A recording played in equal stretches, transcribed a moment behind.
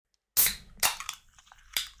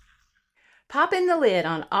Popping the lid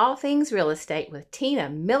on all things real estate with Tina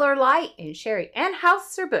Miller Light and Sherry Ann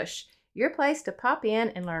Bush. Your place to pop in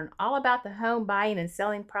and learn all about the home buying and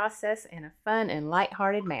selling process in a fun and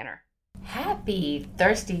lighthearted manner. Happy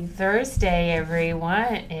Thirsty Thursday,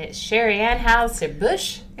 everyone. It's Sherry Ann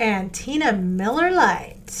Bush and Tina Miller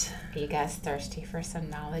Light. Are you guys thirsty for some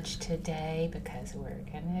knowledge today? Because we're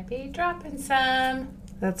going to be dropping some.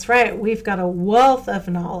 That's right. We've got a wealth of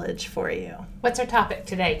knowledge for you. What's our topic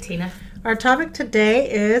today, Tina? Our topic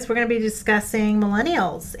today is we're going to be discussing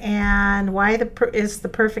millennials and why is the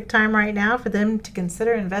perfect time right now for them to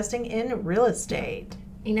consider investing in real estate.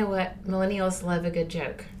 You know what? Millennials love a good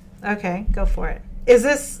joke. Okay, go for it. Is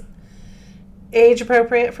this age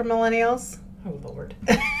appropriate for millennials? Oh, Lord.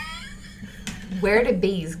 Where do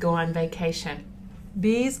bees go on vacation?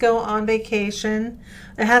 Bees go on vacation.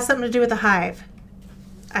 It has something to do with a hive.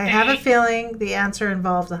 I have a feeling the answer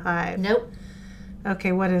involves a hive. Nope.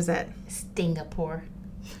 Okay, what is it? Singapore.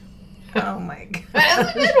 Oh my God.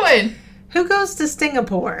 That's a good one. Who goes to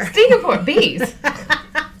Singapore? Singapore. Bees.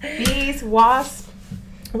 Bees, wasps.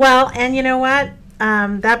 Well, and you know what?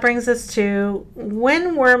 That brings us to,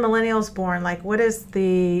 when were millennials born? Like, what is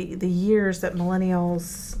the years that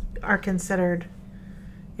millennials are considered?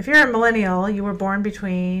 If you're a millennial, you were born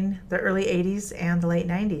between the early 80s and the late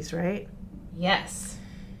 90s, right? Yes.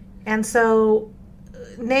 And so,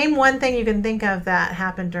 name one thing you can think of that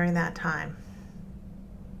happened during that time.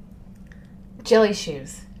 Jelly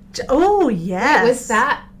shoes. Oh, yes. Was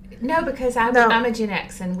that? No, because I'm a Gen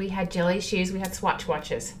X, and we had jelly shoes. We had Swatch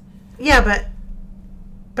watches. Yeah,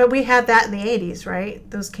 but we had that in the 80s, right?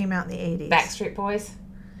 Those came out in the 80s. Backstreet Boys?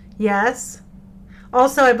 Yes.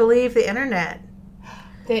 Also, I believe the internet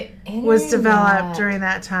was developed during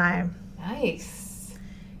that time. Nice.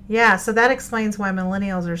 Yeah, so that explains why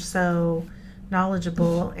millennials are so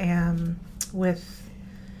knowledgeable and with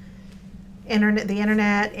the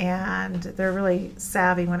internet, and they're really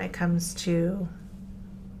savvy when it comes to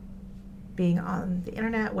being on the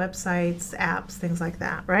internet, websites, apps, things like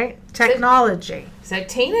that, right? Technology. So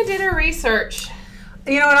Tina did her research.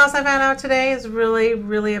 You know what else I found out today is really,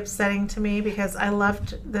 really upsetting to me, because I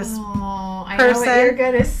loved this person. I know what you're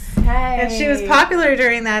going to say. And she was popular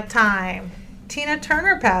during that time. Tina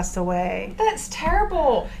Turner passed away. That's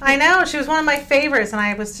terrible. I know. She was one of my favorites, and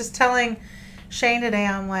I was just telling Shane today,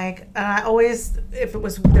 I'm like, I always,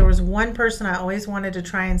 there was one person I always wanted to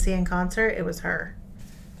try and see in concert, it was her.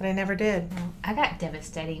 But I never did. I got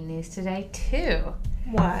devastating news today, too.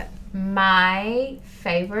 What? My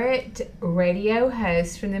favorite radio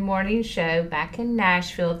host from the morning show back in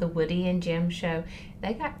Nashville, the Woody and Jim show,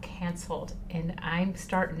 they got canceled. And I'm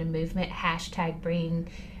starting a movement, #bring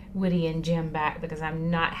Woody and Jim back, because I'm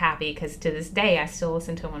not happy, because to this day I still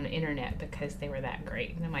listen to them on the internet because they were that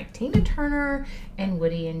great. And I'm like, Tina Turner and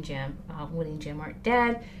Woody and Jim. Woody and Jim aren't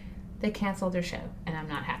dead. They canceled their show, and I'm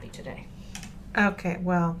not happy today. Okay,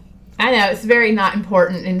 well, I know it's very not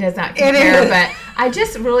important and does not compare, but I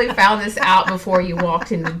just really found this out before you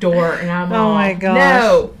walked in the door, and I'm my gosh.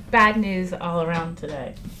 No, bad news all around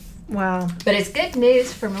today. Wow. But it's good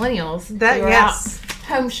news for millennials who are out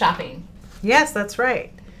home shopping. Yes, that's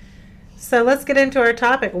right. So let's get into our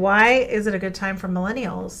topic. Why is it a good time for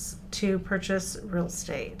millennials to purchase real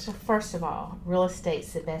estate? Well, first of all, real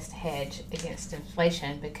estate's the best hedge against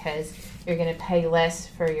inflation, because you're going to pay less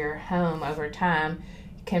for your home over time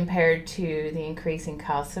compared to the increasing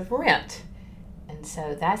costs of rent. And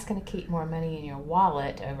so that's going to keep more money in your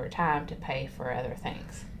wallet over time to pay for other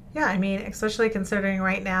things. Yeah, I mean, especially considering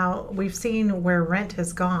right now, we've seen where rent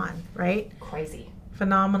has gone, right? Crazy.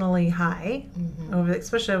 Phenomenally high,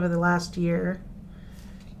 especially over the last year.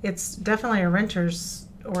 It's definitely a renter's,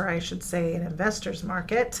 or I should say an investor's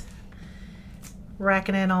market,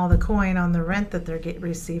 racking in all the coin on the rent that they're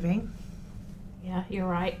receiving. Yeah, you're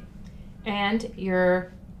right. And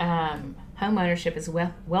your home ownership is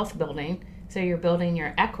wealth building, so you're building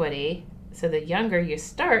your equity. So the younger you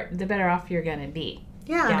start, the better off you're going to be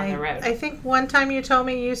down the road. I think one time you told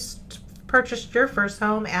me you purchased your first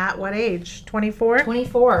home at what age? 24?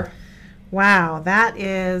 24. Wow, that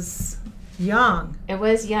is young. It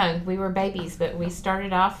was young. We were babies, but we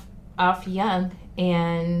started off young,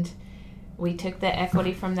 and we took the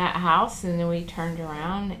equity from that house, and then we turned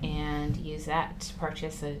around and used that to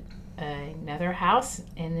purchase another house,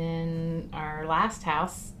 and then our last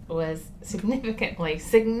house was significantly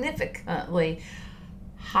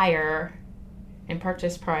higher in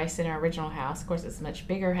purchase price than our original house. Of course, it's much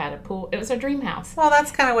bigger, had a pool. It was our dream house. Well,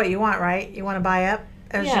 that's kind of what you want, right? You want to buy up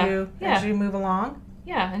as you move along.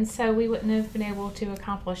 Yeah, and so we wouldn't have been able to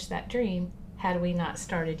accomplish that dream had we not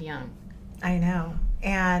started young. I know.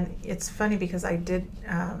 And it's funny because I did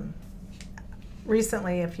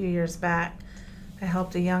recently, a few years back, I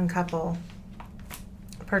helped a young couple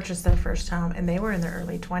purchase their first home, and they were in their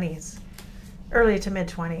early to mid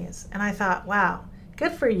 20s. And I thought, wow,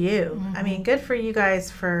 good for you. Mm-hmm. I mean, good for you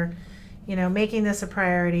guys for, making this a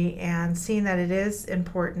priority and seeing that it is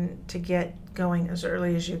important to get going as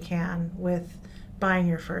early as you can with buying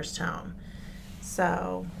your first home.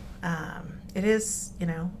 So it is, and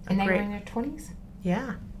they were in their 20s?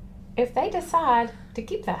 Yeah. If they decide to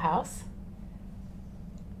keep that house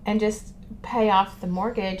and just pay off the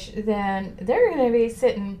mortgage, then they're going to be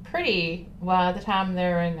sitting pretty by the time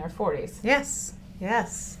they're in their 40s. Yes.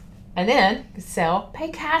 And then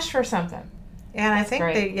pay cash for something. And That's I think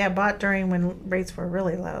great. they bought during when rates were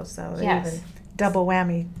really low, so they Yes. even double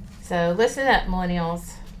whammy. So listen up,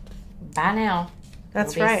 millennials. Buy now.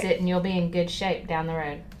 That's You'll be right. You'll be in good shape down the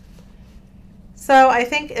road. So I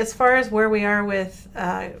think as far as where we are with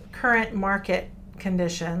current market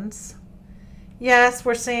conditions, yes,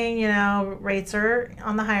 we're seeing, rates are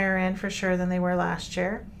on the higher end for sure than they were last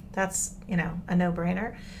year. That's, a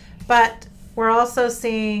no-brainer. But we're also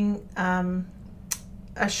seeing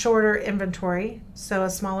a shorter inventory, so a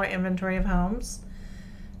smaller inventory of homes.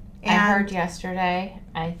 I heard yesterday,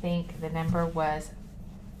 I think the number was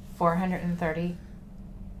 430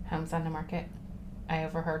 homes on the market. I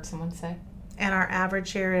overheard someone say. And our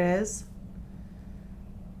average here is,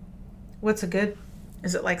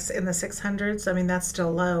 is it like in the 600s? I mean, that's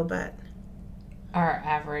still low, but. Our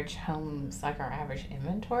average homes, like our average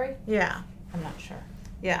inventory? Yeah. I'm not sure.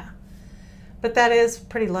 Yeah. But that is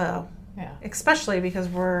pretty low. Yeah. Especially because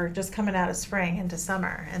we're just coming out of spring into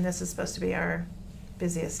summer, and this is supposed to be our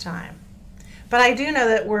busiest time. But I do know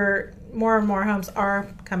that more and more homes are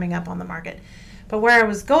coming up on the market. But where I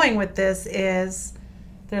was going with this is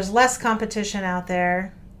there's less competition out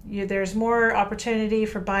there. There's more opportunity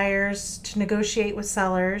for buyers to negotiate with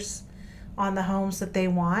sellers on the homes that they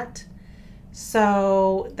want.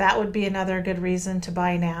 So that would be another good reason to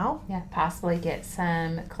buy now. Yeah, possibly get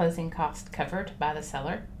some closing costs covered by the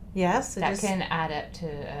seller. Yes. That can add up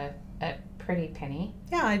to a pretty penny.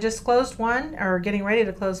 Yeah, I just closed one, or getting ready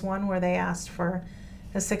to close one, where they asked for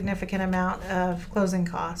a significant amount of closing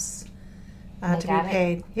costs to be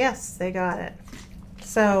paid. Yes, they got it.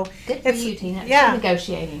 So good for you, Tina. Yeah,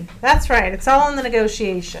 negotiating. That's right. It's all in the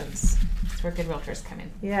negotiations. That's where good realtors come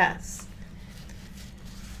in. Yes.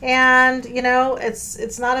 And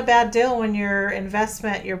it's not a bad deal when your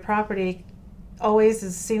investment, your property, always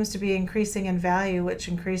seems to be increasing in value, which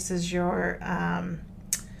increases your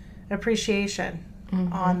appreciation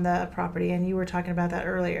on the property. And you were talking about that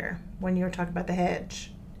earlier when you were talking about the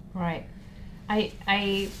hedge. Right.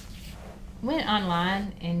 I went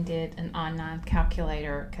online and did an online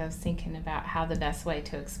calculator because I was thinking about how the best way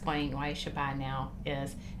to explain why you should buy now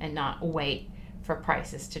is and not wait for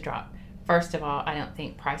prices to drop. First of all, I don't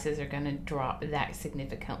think prices are going to drop that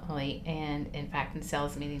significantly. And in fact, in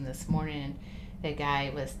sales meeting this morning, the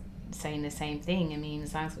guy was saying the same thing. I mean,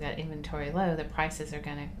 as long as we got inventory low, the prices are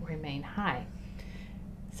going to remain high.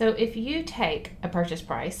 So if you take a purchase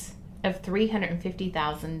price of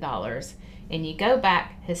 $350,000 and you go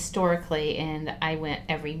back historically, and I went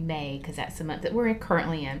every May because that's the month that we're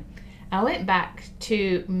currently in. I went back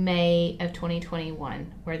to May of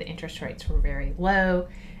 2021 where the interest rates were very low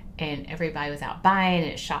and everybody was out buying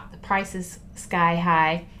and it shot the prices sky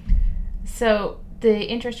high. So the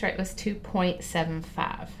interest rate was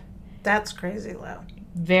 2.75. That's crazy low.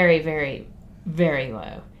 Very, very, very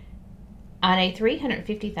low. On a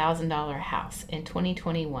 $350,000 house in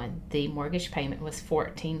 2021, the mortgage payment was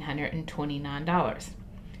 $1,429.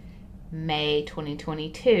 May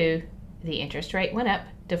 2022, the interest rate went up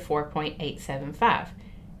to 4.875.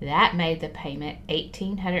 That made the payment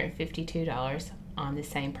 $1,852 on the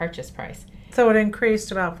same purchase price. So it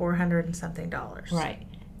increased about $400 and something. Right.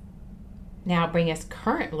 Now bring us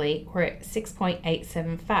currently, we're at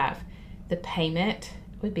 6.875. The payment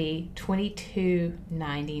would be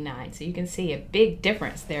 $22.99. So you can see a big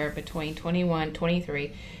difference there between 21,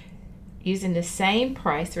 23. Using the same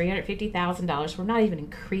price, $350,000, we're not even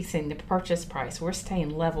increasing the purchase price. We're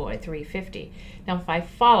staying level at $350,000. Now, if I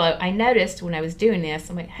follow, I noticed when I was doing this,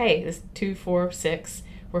 I'm like, hey, this 246,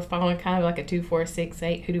 we're following kind of like a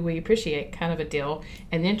 2468. Who do we appreciate? Kind of a deal.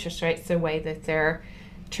 And the interest rates the way that they're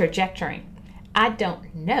trajectorying. I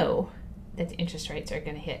don't know that the interest rates are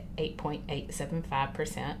going to hit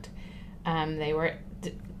 8.875%. They were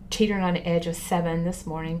teetering on the edge of 7 this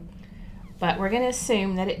morning. But we're going to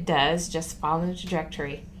assume that it does, just following the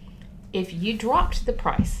trajectory. If you dropped the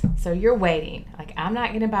price, so you're waiting, like I'm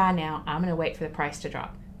not going to buy now, I'm going to wait for the price to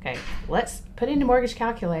drop. Okay, let's put in the mortgage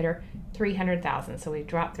calculator, $300,000. So we've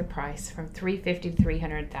dropped the price from $350,000 to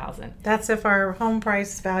 $300,000. That's if our home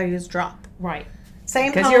price values drop. Right.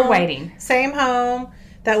 Same Because home, you're waiting. Same home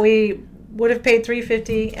that we would have paid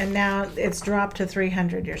 $350,000 and now it's dropped to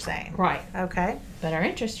 $300,000, you're saying. Right. Okay. But our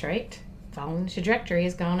interest rate, following the trajectory,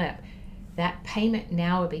 has gone up. That payment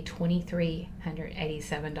now would be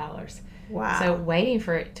 $2,387. Wow. So waiting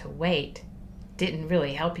for it to wait didn't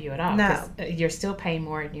really help you at all. No. Because you're still paying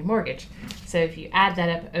more in your mortgage. So if you add that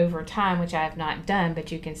up over time, which I have not done,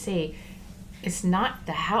 but you can see, it's not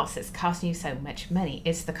the house that's costing you so much money.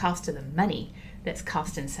 It's the cost of the money that's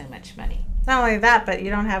costing so much money. Not only that, but you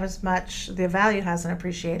don't have as much, the value hasn't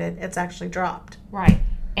appreciated. It's actually dropped. Right.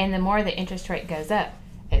 And the more the interest rate goes up,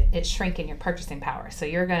 it's shrinking your purchasing power. So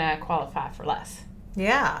you're going to qualify for less.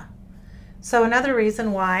 Yeah. So another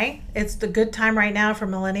reason why it's the good time right now for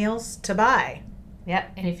millennials to buy.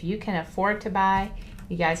 Yep. And if you can afford to buy,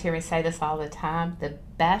 you guys hear me say this all the time, the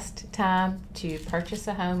best time to purchase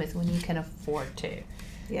a home is when you can afford to.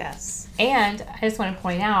 Yes. And I just want to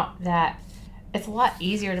point out that it's a lot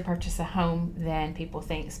easier to purchase a home than people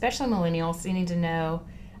think, especially millennials. You need to know,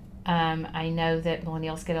 I know that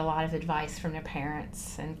millennials get a lot of advice from their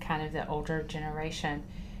parents and kind of the older generation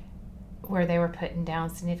where they were putting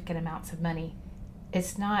down significant amounts of money.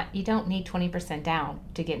 It's not, you don't need 20% down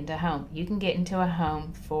to get into a home. You can get into a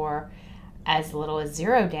home for as little as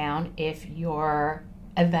 $0 down if you're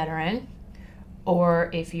a veteran or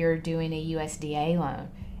if you're doing a USDA loan.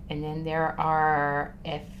 And then there are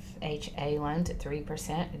FHA loans at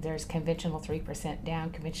 3%. There's conventional 3%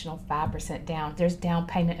 down, conventional 5% down. There's down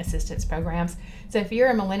payment assistance programs. So if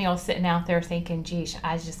you're a millennial sitting out there thinking, geez,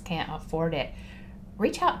 I just can't afford it,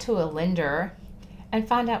 reach out to a lender and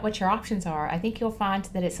find out what your options are. I think you'll find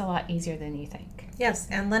that it's a lot easier than you think. Yes,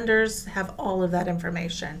 and lenders have all of that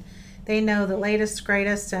information. They know the latest,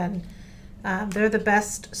 greatest, and they're the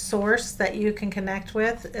best source that you can connect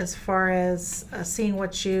with as far as seeing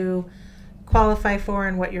what you qualify for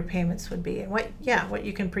and what your payments would be, and what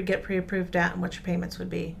you can get pre-approved at and what your payments would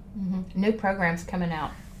be. Mm-hmm. New programs coming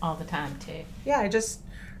out all the time too. Yeah, I just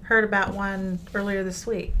heard about one earlier this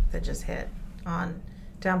week that just hit on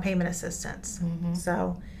down payment assistance. Mm-hmm.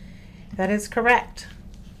 So that is correct.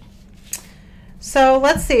 So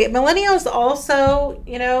let's see. Millennials also,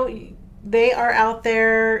 they are out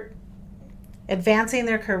there advancing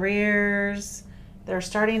their careers. They're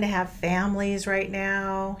starting to have families right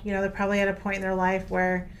now. They're probably at a point in their life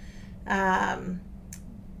where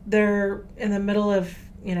they're in the middle of,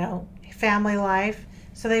 family life.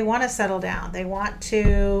 So they want to settle down. They want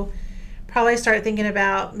to probably start thinking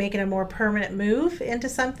about making a more permanent move into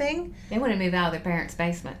something. They want to move out of their parents'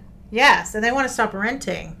 basement. Yes, and they want to stop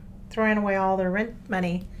renting, throwing away all their rent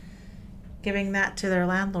money, giving that to their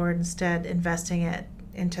landlord instead, investing it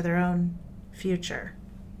into their own future.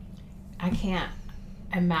 I can't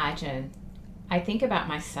imagine. I think about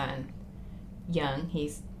my son, young,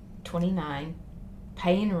 he's 29,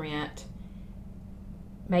 paying rent,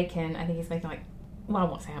 I think he's making I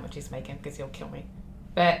won't say how much he's making because he'll kill me,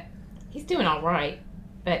 but he's doing all right.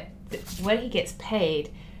 But what he gets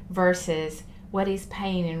paid versus what he's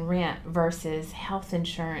paying in rent versus health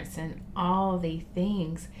insurance and all the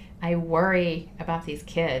things, I worry about these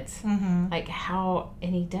kids. Mm-hmm.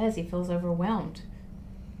 He feels overwhelmed.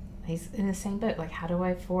 He's in the same boat. How do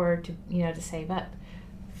I afford to save up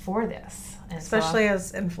for this? And especially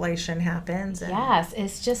as inflation happens. Yes,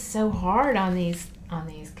 it's just so hard on these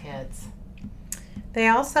kids. They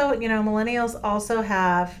also, millennials also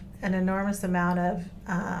have an enormous amount of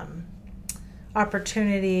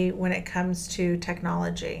opportunity when it comes to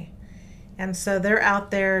technology. And so they're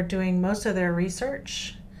out there doing most of their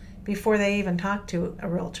research before they even talk to a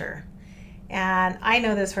realtor. And I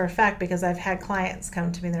know this for a fact because I've had clients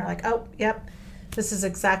come to me and they're like, oh, yep, this is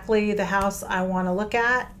exactly the house I want to look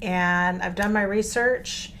at. And I've done my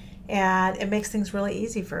research, and it makes things really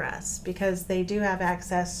easy for us because they do have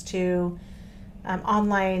access to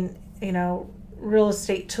online, real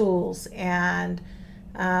estate tools and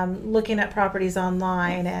looking at properties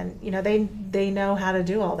online, and they know how to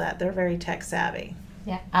do all that. They're very tech savvy.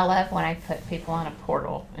 Yeah, I love when I put people on a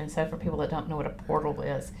portal. And so for people that don't know what a portal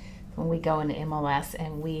is, when we go into MLS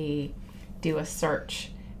and we do a search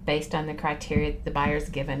based on the criteria the buyer's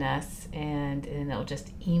given us, and it'll just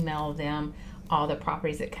email them all the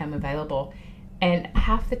properties that come available. And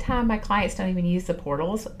half the time my clients don't even use the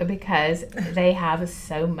portals because they have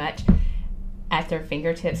so much at their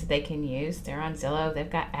fingertips that they can use. They're on Zillow, they've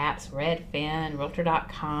got apps, Redfin,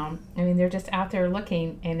 Realtor.com. They're just out there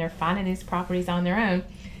looking and they're finding these properties on their own.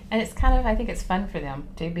 And it's I think it's fun for them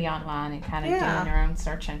to be online and kind of doing their own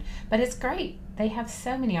searching. But it's great. They have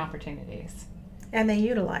so many opportunities. And they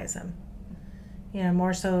utilize them.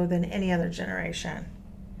 more so than any other generation.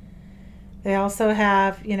 They also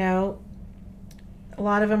have, a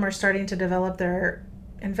lot of them are starting to develop their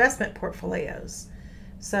investment portfolios.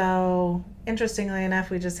 So, interestingly enough,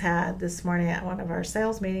 we just had this morning at one of our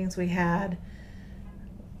sales meetings, we had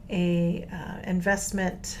a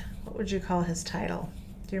investment, what would you call his title?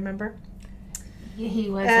 Do you remember? He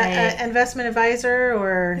was a investment advisor,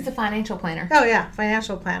 or he's a financial planner. Oh yeah,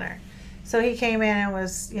 financial planner. So he came in and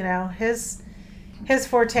was, his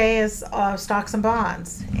forte is stocks and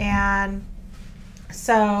bonds. And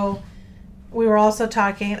so we were also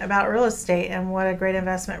talking about real estate and what a great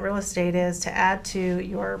investment real estate is to add to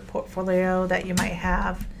your portfolio that you might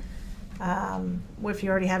have if you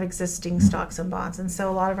already have existing stocks and bonds. And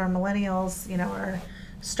so a lot of our millennials, are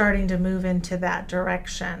starting to move into that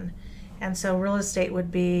direction. And so real estate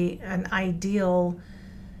would be an ideal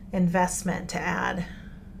investment to add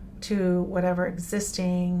to whatever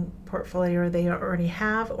existing portfolio they already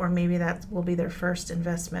have, or maybe that will be their first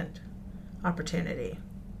investment opportunity.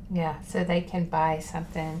 Yeah, so they can buy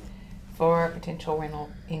something for potential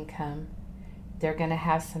rental income. They're going to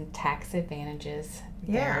have some tax advantages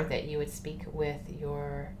there that you would speak with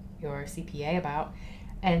your CPA about.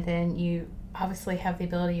 And then you obviously have the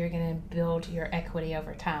ability, you're going to build your equity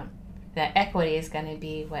over time. That equity is going to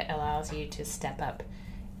be what allows you to step up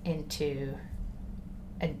into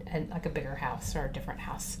like a bigger house or a different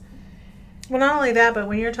house. Well, not only that, but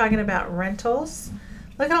when you're talking about rentals,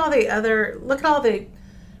 look at all the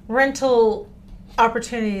rental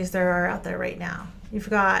opportunities there are out there right now. You've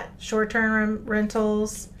got short-term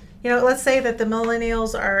rentals. Let's say that the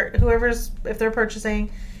millennials if they're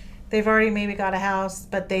purchasing, they've already maybe got a house,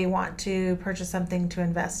 but they want to purchase something to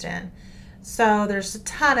invest in. So there's a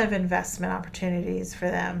ton of investment opportunities for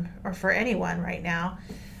them, or for anyone right now.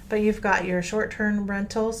 But you've got your short-term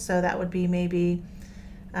rentals, so that would be maybe,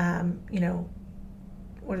 what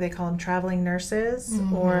do they call them, traveling nurses,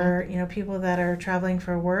 mm-hmm. or, people that are traveling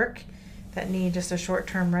for work that need just a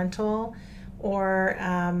short-term rental, or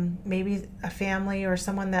maybe a family or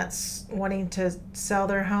someone that's wanting to sell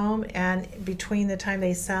their home, and between the time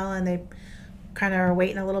they sell and they kind of are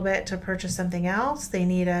waiting a little bit to purchase something else, they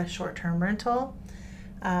need a short-term rental.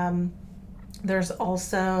 There's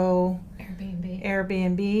also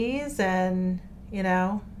Airbnbs and,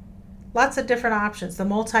 lots of different options. The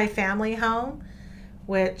multi-family home,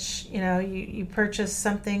 which, you purchase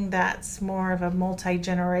something that's more of a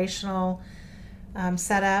multi-generational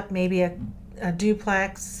setup, maybe a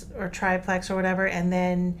duplex or triplex or whatever, and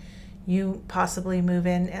then you possibly move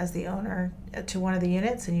in as the owner to one of the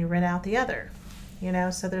units and you rent out the other.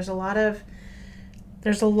 So there's a lot of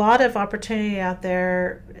opportunity out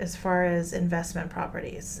there as far as investment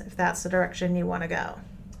properties, if that's the direction you want to go.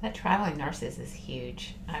 That traveling nurses is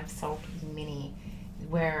huge. I've sold many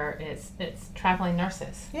where it's traveling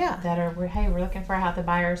nurses. Yeah. That are, we're looking for how the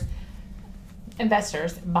buyers,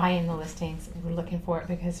 investors buying the listings. We're looking for it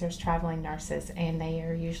because there's traveling nurses, and they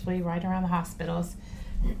are usually right around the hospitals.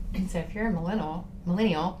 So if you're a millennial,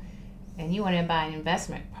 and you want to buy an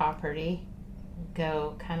investment property,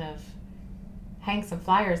 go kind of hang some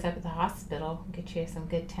flyers up at the hospital, get you some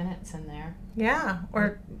good tenants in there. Yeah,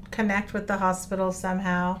 or connect with the hospital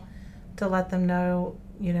somehow to let them know,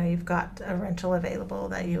 you've got a rental available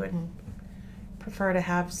that you would prefer to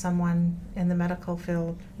have someone in the medical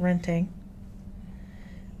field renting.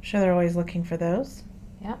 I'm sure they're always looking for those.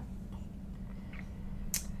 Yep.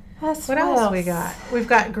 What else we got? We've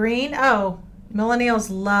got green. Oh, millennials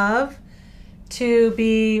love to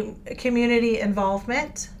be community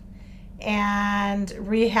involvement and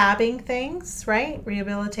rehabbing things, right?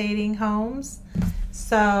 Rehabilitating homes.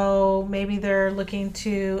 So maybe they're looking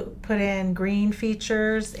to put in green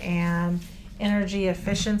features and energy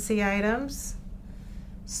efficiency items.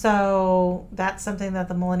 So that's something that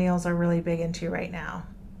the millennials are really big into right now.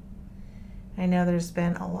 I know there's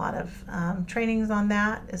been a lot of trainings on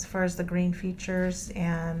that as far as the green features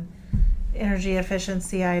and energy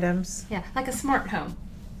efficiency items. Yeah, like a smart home.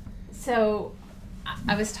 So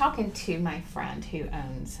I was talking to my friend who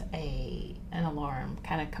owns an alarm,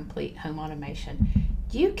 kind of complete home automation.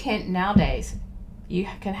 Nowadays, you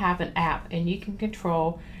can have an app and you can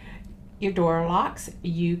control your door locks.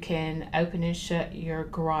 You can open and shut your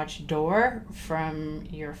garage door from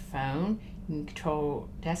your phone. You can control,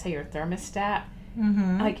 did I say your thermostat?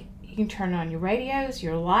 Mm-hmm. Like, you can turn on your radios,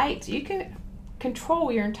 your lights. You can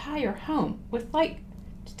control your entire home with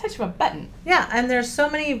just touch of a button. Yeah, and there's so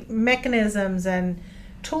many mechanisms and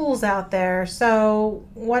tools out there. So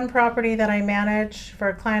one property that I manage for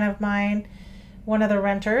a client of mine, one of the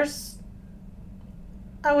renters,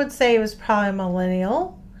 I would say it was probably a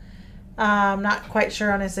millennial, Not quite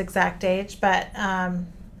sure on his exact age, but by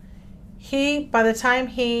the time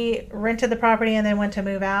he rented the property and then went to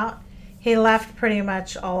move out, he left pretty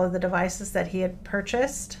much all of the devices that he had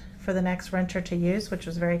purchased for the next renter to use, which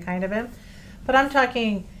was very kind of him. But I'm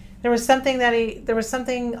talking, there was something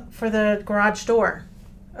for the garage door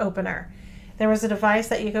opener. There was a device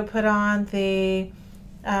that you could put on the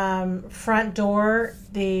front door,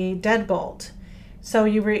 the deadbolt. So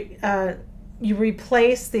you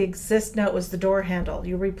replace it was the door handle.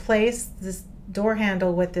 You replace this door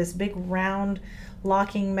handle with this big round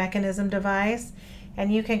locking mechanism device,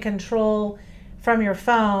 and you can control from your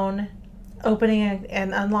phone opening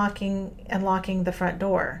and unlocking and locking the front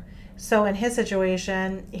door. So in his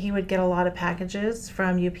situation, he would get a lot of packages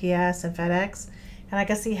from UPS and FedEx, and I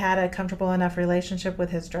guess he had a comfortable enough relationship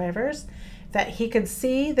with his drivers that he could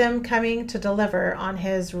see them coming to deliver on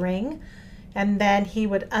his ring, and then he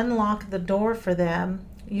would unlock the door for them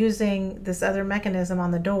using this other mechanism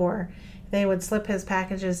on the door. They would slip his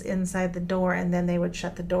packages inside the door, and then they would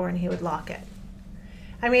shut the door and he would lock it.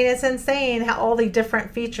 I mean, it's insane how all the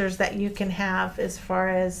different features that you can have as far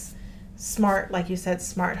as smart, like you said,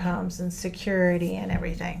 smart homes and security and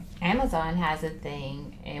everything. Amazon has a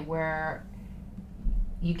thing where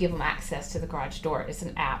you give them access to the garage door. It's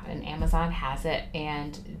an app, and Amazon has it,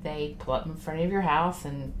 and they pull up in front of your house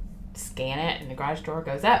and scan it, and the garage door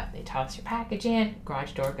goes up. They toss your package in,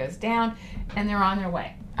 garage door goes down, and they're on their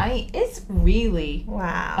way. I mean, it's really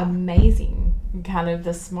amazing, kind of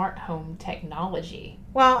the smart home technology.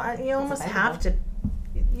 Well, you almost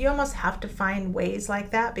have to find ways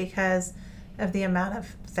like that because of the amount of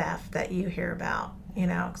theft that you hear about,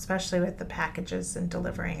 especially with the packages and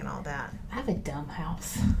delivering and all that. I have a dumb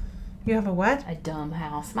house. You have a what? A dumb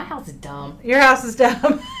house. My house is dumb. Your house is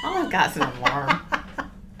dumb. All I've got is an alarm.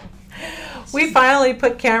 We finally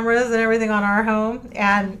put cameras and everything on our home,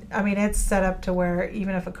 and I mean it's set up to where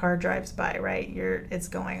even if a car drives by, right, it's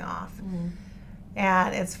going off. Mm.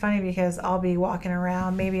 And it's funny because I'll be walking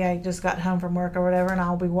around, maybe I just got home from work or whatever, and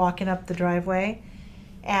I'll be walking up the driveway,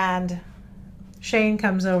 and Shane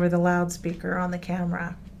comes over the loudspeaker on the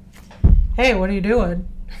camera. Hey, what are you doing?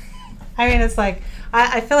 I mean, it's like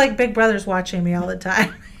I feel like Big Brother's watching me all the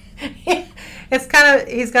time. He's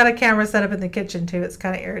got a camera set up in the kitchen too. It's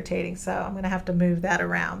kind of irritating, so I'm going to have to move that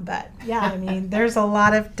around. But yeah, I mean, there's a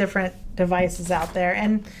lot of different devices out there,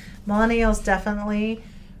 and millennials definitely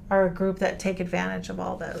are a group that take advantage of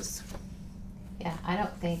all those. Yeah,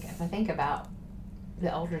 if I think about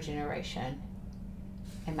the older generation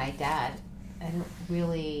and my dad, I don't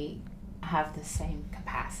really have the same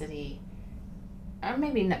capacity. Or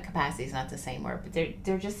maybe not, capacity is not the same word, but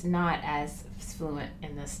they're just not as fluent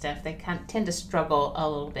in this stuff. They tend to struggle a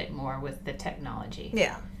little bit more with the technology.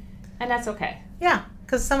 Yeah. And that's okay. Yeah,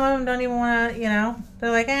 because some of them don't even want to,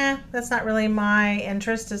 they're like, that's not really my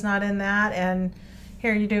interest, is not in that, and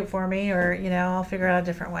here, you do it for me, or, I'll figure out a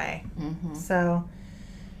different way. Mm-hmm. So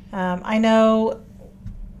I know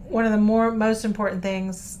one of the most important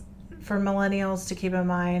things for millennials to keep in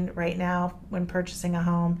mind right now when purchasing a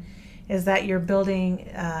home is that you're building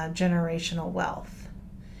generational wealth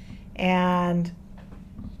and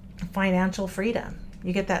financial freedom.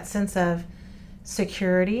 You get that sense of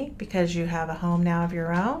security because you have a home now of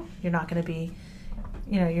your own. You're not going to be,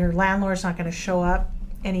 your landlord's not going to show up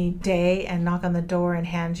any day and knock on the door and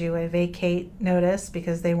hand you a vacate notice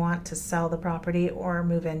because they want to sell the property or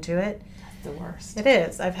move into it. That's the worst. It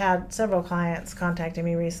is. I've had several clients contacting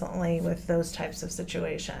me recently with those types of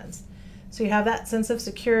situations. So you have that sense of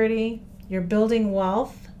security. You're building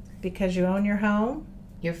wealth because you own your home.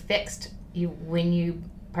 You're fixed. When you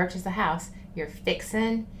purchase a house, you're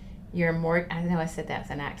fixing your I know I said that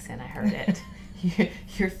with an accent. I heard it.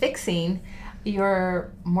 You're fixing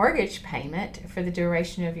your mortgage payment for the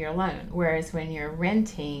duration of your loan. Whereas when you're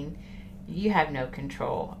renting, you have no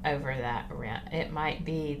control over that rent. It might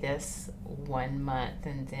be this 1 month,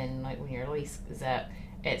 and then like when your lease is up,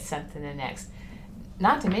 it's something the next.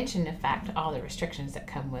 Not to mention the fact all the restrictions that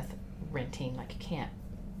come with renting, like you can't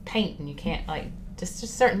paint and you can't just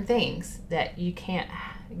certain things that you can't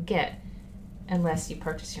get unless you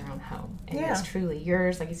purchase your own home. And it's truly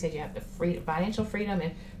yours. Like you said, you have the financial freedom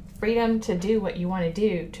and freedom to do what you want to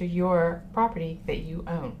do to your property that you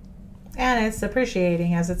own. And it's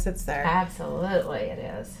appreciating as it sits there. Absolutely, it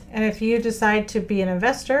is. And if you decide to be an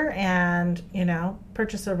investor and,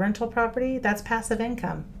 purchase a rental property, that's passive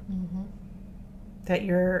income that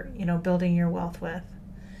you're, building your wealth with.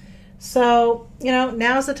 So,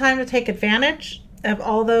 now's the time to take advantage of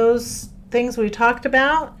all those things we talked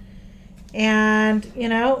about and,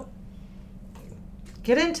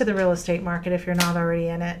 get into the real estate market if you're not already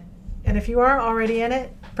in it. And if you are already in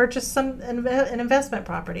it, purchase an investment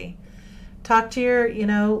property. Talk to your,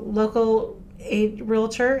 local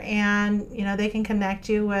realtor, and, they can connect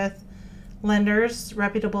you with lenders,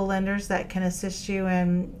 reputable lenders that can assist you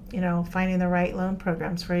in, finding the right loan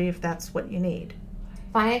programs for you if that's what you need.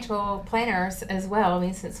 Financial planners as well. I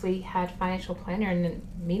mean, since we had financial planner in the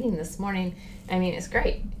meeting this morning, I mean, it's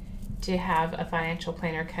great to have a financial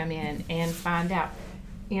planner come in and find out,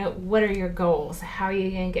 what are your goals? How are you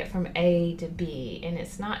going to get from A to B? And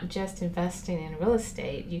it's not just investing in real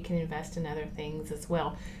estate. You can invest in other things as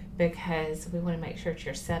well, because we want to make sure that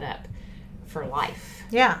you're set up for life.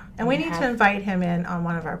 Yeah, and we need to invite him in on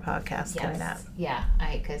one of our podcasts coming up. Yeah,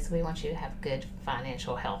 because we want you to have good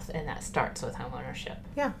financial health, and that starts with homeownership.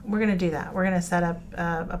 Yeah, we're going to do that. We're going to set up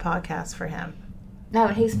a podcast for him. No,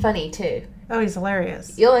 and he's funny too. Oh, he's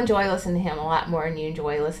hilarious. You'll enjoy listening to him a lot more than you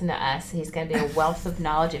enjoy listening to us. He's going to be a wealth of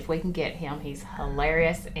knowledge if we can get him. He's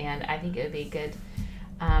hilarious, and I think it would be good,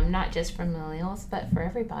 not just for millennials, but for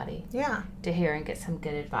everybody. Yeah. To hear and get some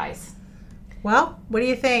good advice. Well, what do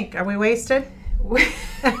you think? Are we wasted? We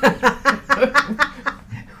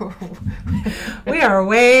are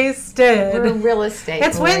wasted. We're real estate.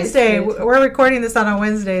 It's Wednesday. We're recording this on a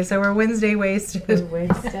Wednesday, so we're Wednesday wasted. We're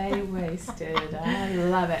Wednesday wasted. I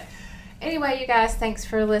love it. Anyway, you guys, thanks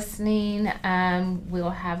for listening.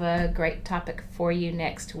 We'll have a great topic for you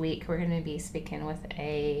next week. We're going to be speaking with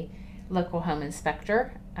a local home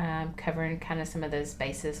inspector, covering kind of some of those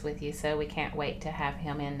bases with you. So we can't wait to have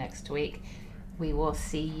him in next week. We will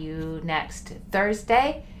see you next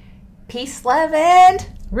Thursday. Peace, love, and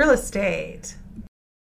real estate.